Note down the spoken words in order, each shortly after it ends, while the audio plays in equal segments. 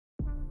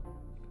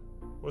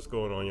What's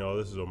going on, y'all?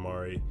 This is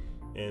Omari,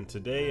 and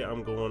today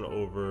I'm going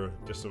over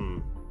just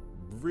some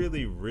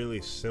really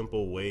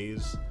simple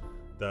ways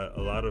that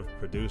a lot of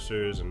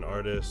producers and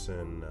artists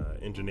and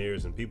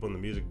engineers and people in the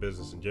music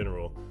business in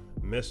general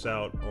miss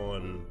out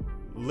on,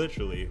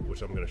 literally,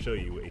 which I'm going to show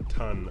you, a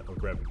ton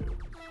of revenue.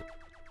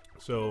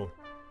 So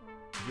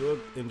if you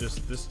look in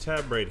just this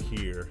tab right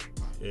here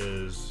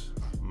is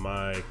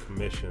my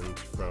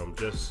commissions from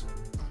just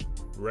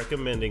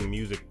recommending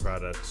music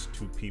products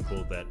to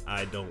people that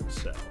I don't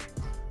sell.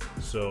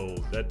 So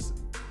that's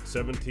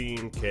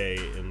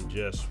 17K in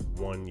just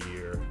 1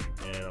 year,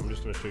 and I'm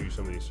just going to show you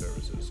some of these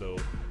services. So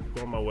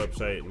go on my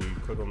website and you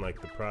click on like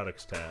the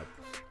products tab.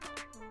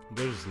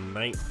 There's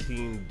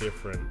 19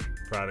 different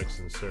products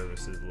and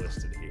services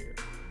listed here.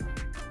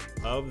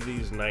 Of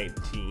these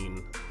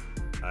 19,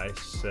 I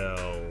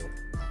sell,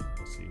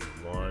 let's see,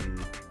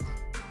 1,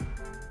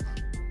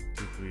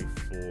 2, 3,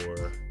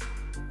 4,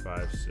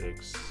 5,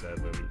 6,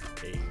 7,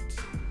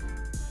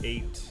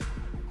 8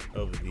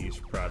 of these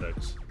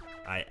products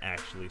I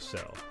actually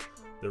sell.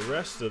 The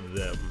rest of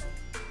them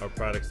are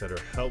products that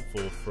are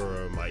helpful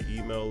for my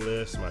email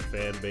list, my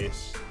fan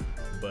base,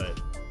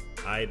 but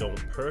I don't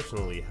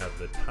personally have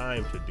the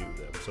time to do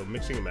them. So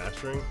mixing and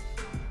mastering,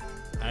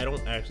 I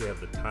don't actually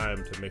have the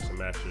time to mix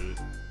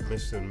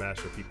and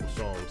master people's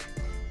songs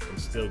and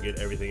still get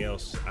everything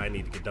else I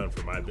need to get done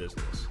for my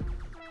business.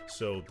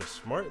 So the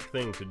smart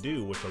thing to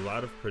do, which a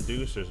lot of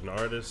producers and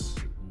artists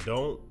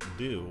don't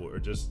do or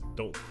just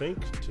don't think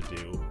to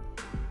do,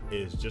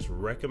 is just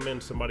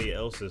recommend somebody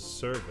else's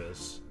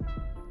service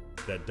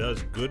that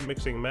does good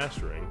mixing and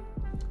mastering,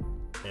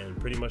 and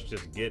pretty much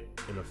just get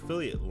an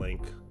affiliate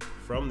link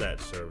from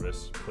that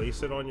service,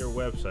 place it on your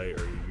website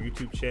or your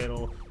YouTube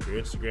channel,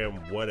 your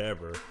Instagram,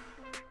 whatever,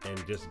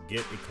 and just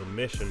get a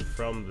commission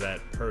from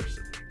that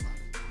person.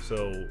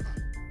 So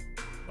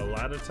a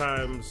lot of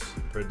times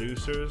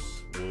producers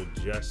will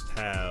just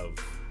have,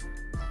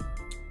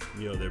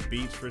 their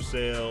beats for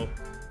sale.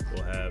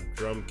 They'll have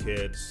drum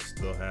kits,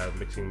 they'll have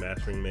mixing,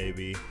 mastering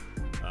maybe,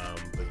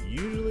 but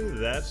usually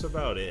that's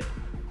about it.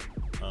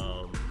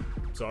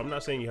 So I'm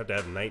not saying you have to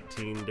have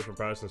 19 different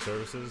products and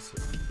services,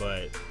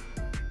 but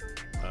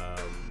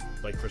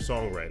like for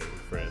songwriting,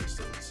 for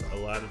instance, a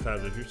lot of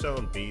times if you're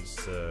selling beats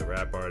to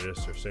rap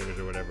artists or singers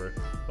or whatever,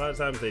 a lot of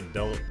times they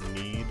don't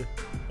need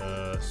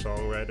a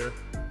songwriter,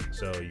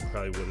 so you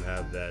probably wouldn't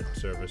have that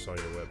service on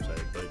your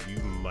website, but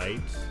you might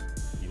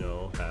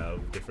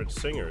have different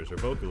singers or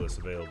vocalists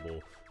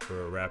available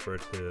for a rapper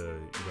to,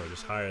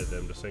 just hire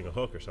them to sing a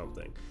hook or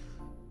something.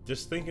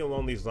 Just thinking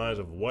along these lines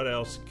of what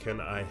else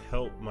can I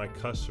help my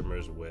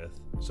customers with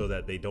so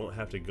that they don't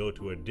have to go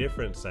to a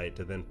different site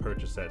to then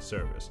purchase that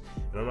service.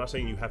 And I'm not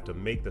saying you have to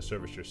make the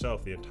service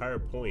yourself. The entire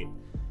point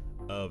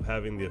of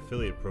having the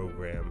affiliate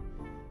program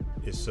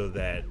is so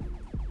that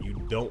you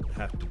don't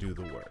have to do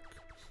the work.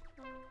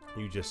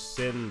 You just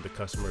send the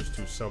customers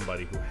to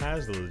somebody who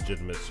has the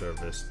legitimate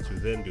service to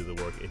then do the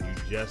work, and you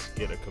just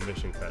get a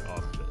commission cut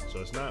off of it.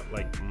 So it's not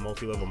like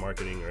multi-level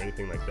marketing or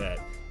anything like that.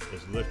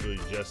 It's literally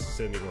just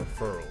sending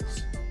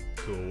referrals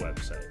to a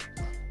website.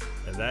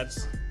 And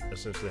that's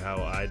essentially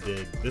how I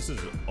did. This is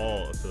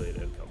all affiliate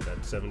income.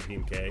 That's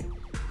 17K.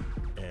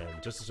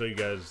 And just to show you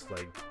guys,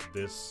 like,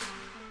 this,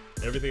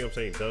 everything I'm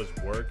saying does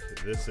work.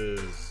 This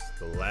is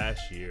the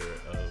last year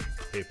of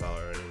PayPal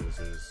earnings.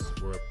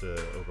 We're up to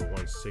over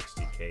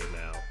 160K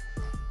now.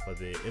 By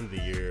the end of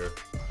the year,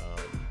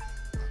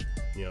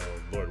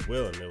 Lord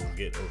willing, it will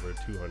get over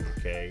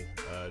 200K.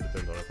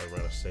 Depends on if I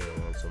run a sale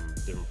on some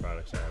different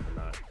products I have or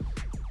not.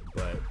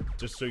 But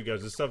just so you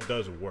guys, this stuff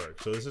does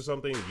work. So this is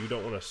something you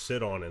don't want to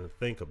sit on and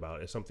think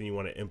about. It's something you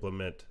want to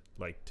implement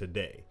like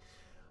today.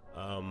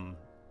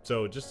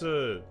 So just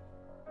to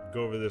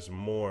go over this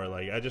more,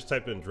 like I just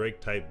typed in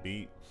Drake type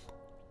beat,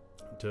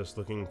 just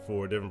looking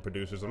for different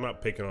producers. I'm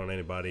not picking on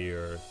anybody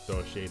or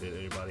throwing shade at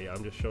anybody.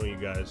 I'm just showing you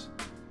guys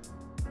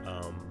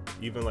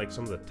even like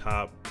some of the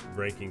top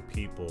ranking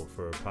people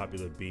for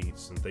popular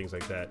beats and things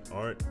like that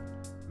aren't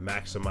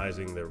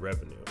maximizing their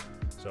revenue.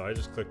 So I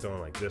just clicked on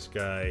like this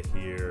guy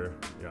here.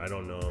 I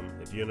don't know him.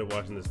 If you end up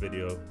watching this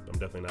video, I'm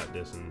definitely not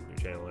dissing your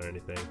channel or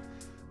anything,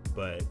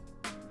 but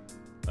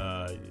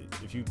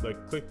if you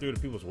like click through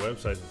to people's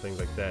websites and things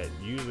like that,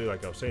 usually,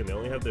 like I was saying, they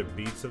only have their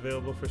beats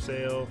available for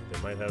sale.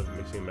 They might have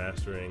mixing and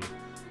mastering,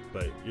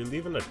 but you're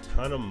leaving a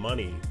ton of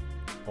money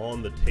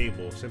on the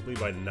table simply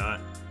by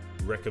not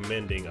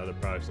recommending other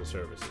products and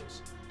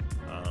services.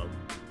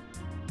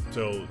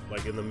 So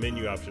like in the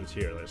menu options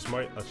here, like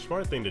a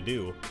smart thing to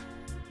do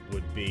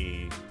would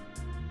be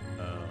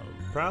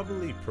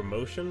probably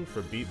promotion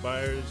for beat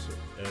buyers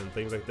and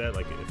things like that.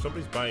 Like if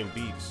somebody's buying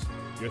beats,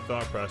 your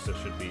thought process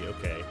should be,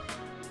 okay,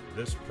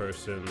 this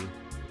person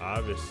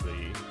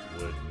obviously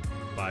would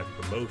buy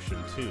promotion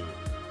too,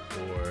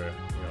 or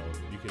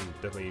you can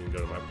definitely even go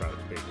to my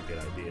product page and get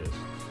ideas.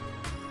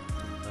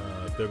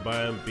 If they're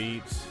buying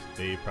beats,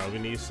 they probably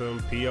need some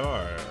PR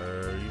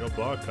or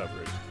blog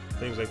coverage,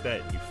 things like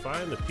that. You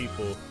find the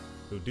people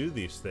who do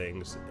these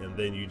things, and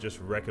then you just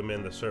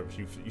recommend the service.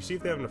 You see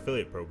if they have an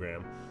affiliate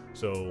program.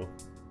 So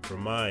for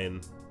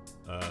mine,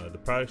 The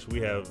products we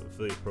have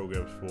affiliate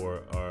programs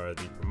for are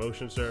the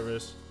promotion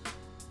service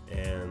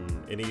and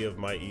any of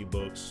my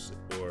ebooks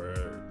or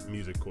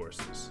music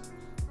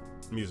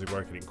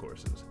marketing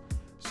courses.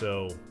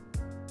 So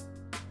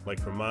like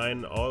for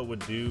mine, all it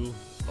would be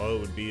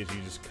is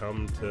you just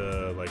come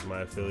to like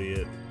my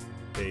affiliate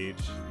page,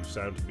 you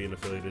sign up to be an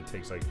affiliate. It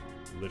takes like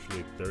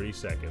literally 30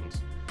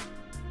 seconds,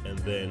 and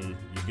then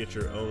you get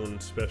your own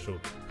special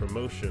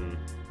promotion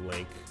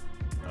link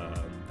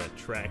that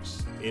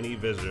tracks any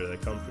visitor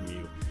that comes from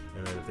you,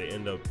 and then if they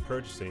end up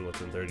purchasing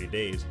within 30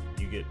 days,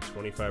 you get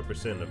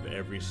 25% of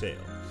every sale.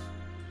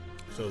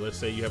 So let's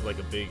say you have like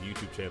a big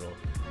YouTube channel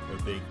or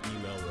a big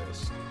email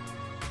list.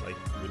 Like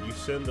when you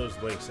send those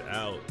links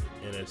out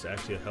and it's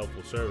actually a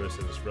helpful service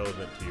and it's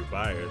relevant to your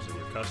buyers and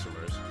your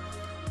customers,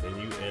 then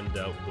you end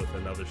up with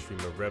another stream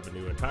of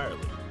revenue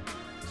entirely.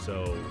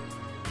 So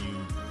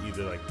you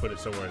either like put it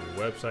somewhere on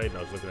your website, and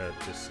I was looking at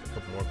just a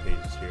couple more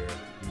pages here.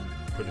 You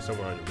put it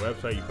somewhere on your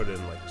website, you put it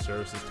in like the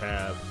services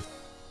tab,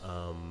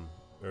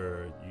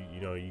 or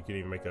you can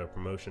even make a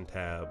promotion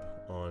tab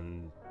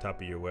on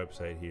top of your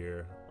website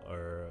here,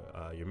 or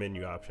your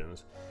menu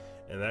options,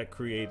 and that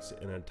creates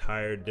an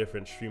entire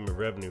different stream of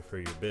revenue for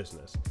your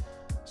business.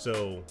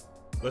 So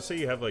let's say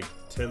you have like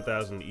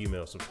 10,000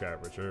 email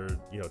subscribers, or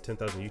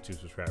 10,000 YouTube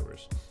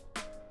subscribers,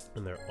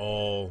 and they're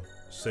all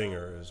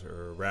singers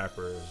or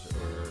rappers,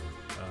 or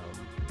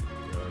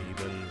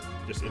even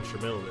just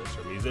instrumentalists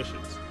or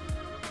musicians.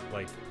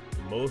 Like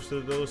most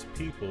of those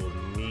people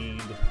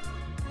need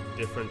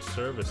different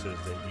services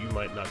that you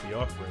might not be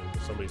offering,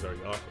 but somebody's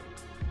already offering.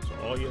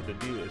 So all you have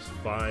to do is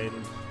find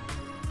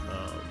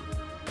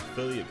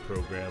affiliate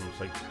programs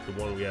like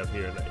the one we have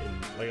here.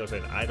 And like I was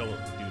saying, I don't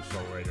do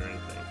songwriting or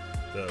anything.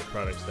 The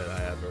products that I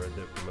have are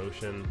the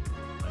promotion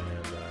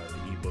and the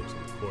ebooks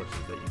and the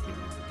courses that you can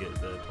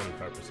get the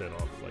 25%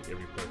 off like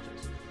every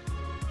purchase.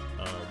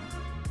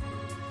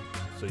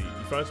 So you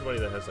find somebody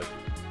that has like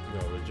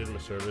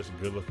legitimate service,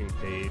 good looking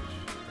page.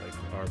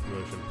 Like our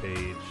promotion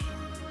page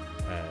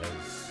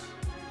has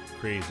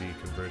crazy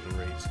conversion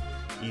rates,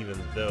 even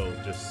though,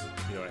 just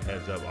a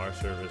heads up, our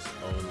service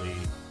only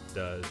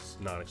does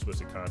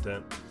non-explicit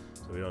content,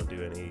 so we don't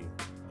do any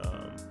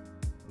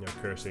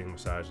cursing,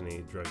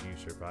 misogyny, drug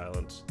use, or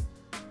violence.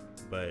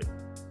 But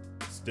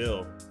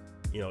still,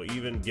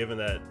 even given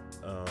that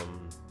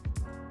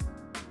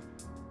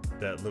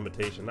that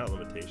limitation, not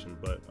limitation,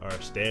 but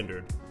our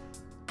standard,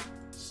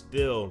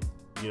 still,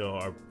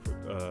 our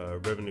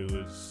revenue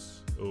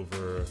is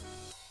over,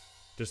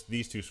 just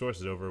these two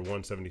sources, over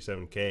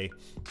 177K,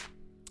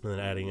 and then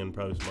adding in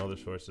probably some other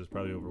sources,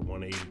 probably over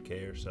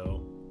 180K or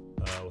so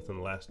within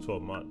the last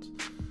 12 months.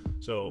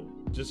 So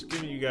just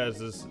giving you guys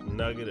this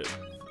nugget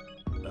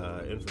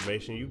of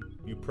information.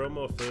 You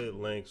promo affiliate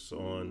links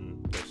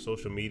on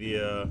social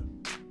media,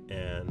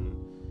 and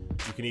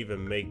you can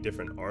even make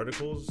different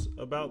articles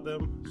about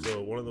them.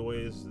 So one of the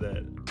ways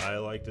that I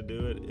like to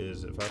do it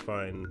is, if I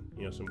find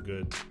some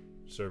good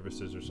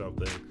services or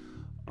something,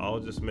 I'll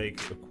just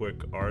make a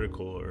quick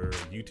article or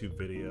YouTube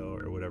video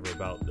or whatever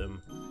about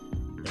them,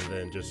 and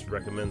then just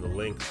recommend the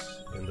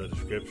links in the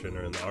description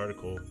or in the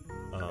article,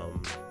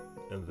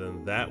 and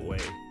then that way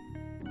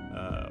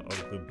I'll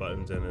include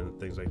buttons and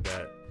things like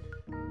that.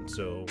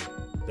 So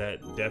that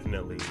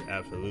definitely,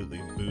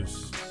 absolutely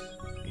boosts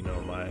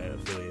my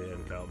affiliate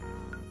income.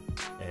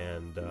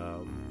 And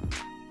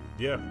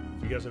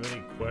if you guys have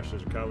any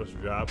questions or comments,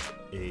 drop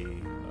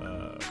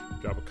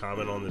a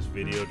comment on this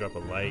video, drop a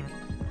like,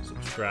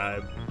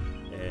 subscribe,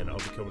 and I'll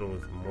be coming in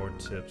with more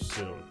tips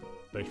soon.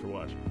 Thanks for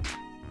watching.